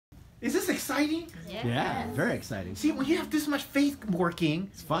Is this exciting? Yeah, very exciting. See, when you have this much faith working,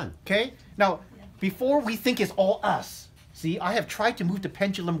 It's fun. okay? Now, before we think it's all us, see, I have tried to move the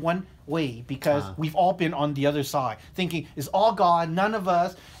pendulum one way because we've all been on the other side, thinking it's all God, none of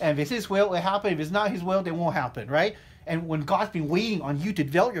us, and if it's His will, it happen. If it's not His will, it won't happen, right? And when God's been waiting on you to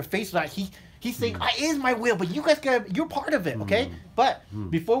develop your faith so that He's saying, it is my will, but you guys you're part of it, okay? But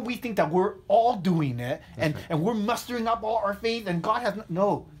before we think that we're all doing it and we're mustering up all our faith and God has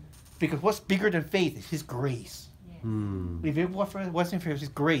no, because what's bigger than faith is His grace. If it wasn't for His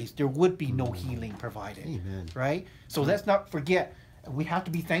grace, there would be no healing provided. Amen. Right? So let's not forget, we have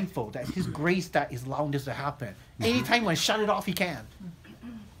to be thankful that His grace that is allowing this to happen. Anytime when shut it off, He can.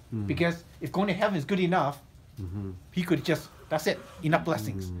 Because if going to heaven is good enough, He could just, that's it, enough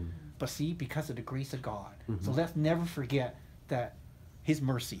blessings. But see, because of the grace of God. So let's never forget that His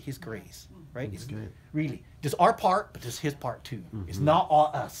mercy, His grace, right? It's good. really, there's our part, but there's His part too. It's not all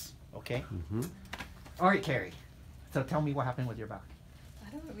us, okay? All right, Kerri. So tell me what happened with your back. I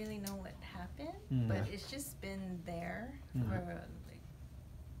don't really know what happened, but it's just been there for like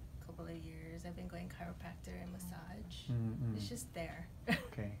a couple of years. I've been going chiropractor and massage. It's just there.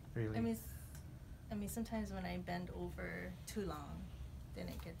 Okay, really? I mean, sometimes when I bend over too long, then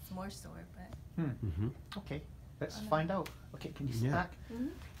it gets more sore. But Okay, let's find out. Okay, can you sit back?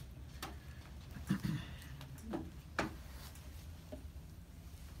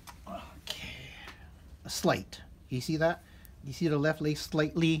 Okay, a slight. You see that? You see the left leg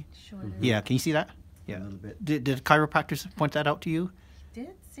slightly? shorter. Yeah, can you see that? Yeah. A little bit. Did chiropractors point that out to you? Did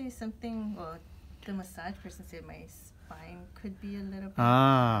say something. Well, the massage person said my spine could be a little bit.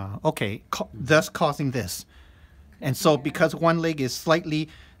 Ah, okay. Thus causing this. And so because one leg is slightly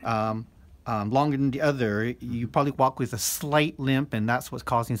longer than the other, you probably walk with a slight limp, and that's what's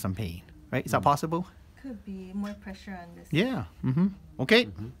causing some pain, right? Is that possible? Could be more pressure on this. Yeah. Okay.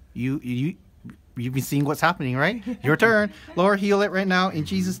 You've been seeing what's happening, right? Your turn. Lord, heal it right now in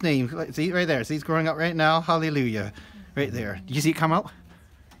Jesus' name. See right there. See it's growing up right now. Hallelujah. Right there. Did you see it come out?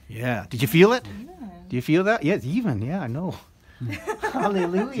 Yeah. Did you feel it? Yeah. Do you feel that? Yes, even. Yeah, I know.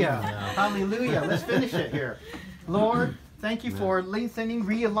 Hallelujah. Hallelujah. Let's finish it here. Lord, thank you for lengthening,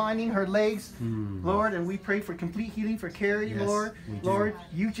 realigning her legs, Lord, and we pray for complete healing for Kerri, Yes, Lord. we do. Lord,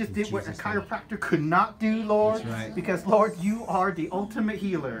 you just In did what a Jesus' name. chiropractor could not do, Lord. That's right. Because, Lord, you are the ultimate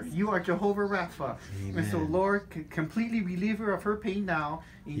healer. You are Jehovah Rapha. And so, Amen. Lord, completely relieve her of her pain now.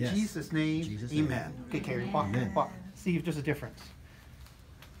 In Yes. Jesus' name, Jesus' name. amen. Okay, Kerri, walk, Amen. walk. See if there's a difference.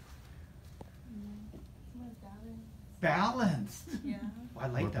 Balanced. Yeah. I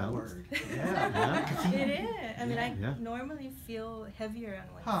like More that balanced. word. Yeah. It is. I mean, I Yeah. normally feel heavier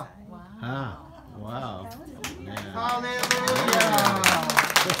on one Huh. side. Wow. Ah, wow. Yeah. Hallelujah.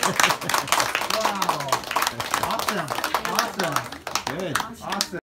 Wow. Awesome. Awesome. Good. Awesome.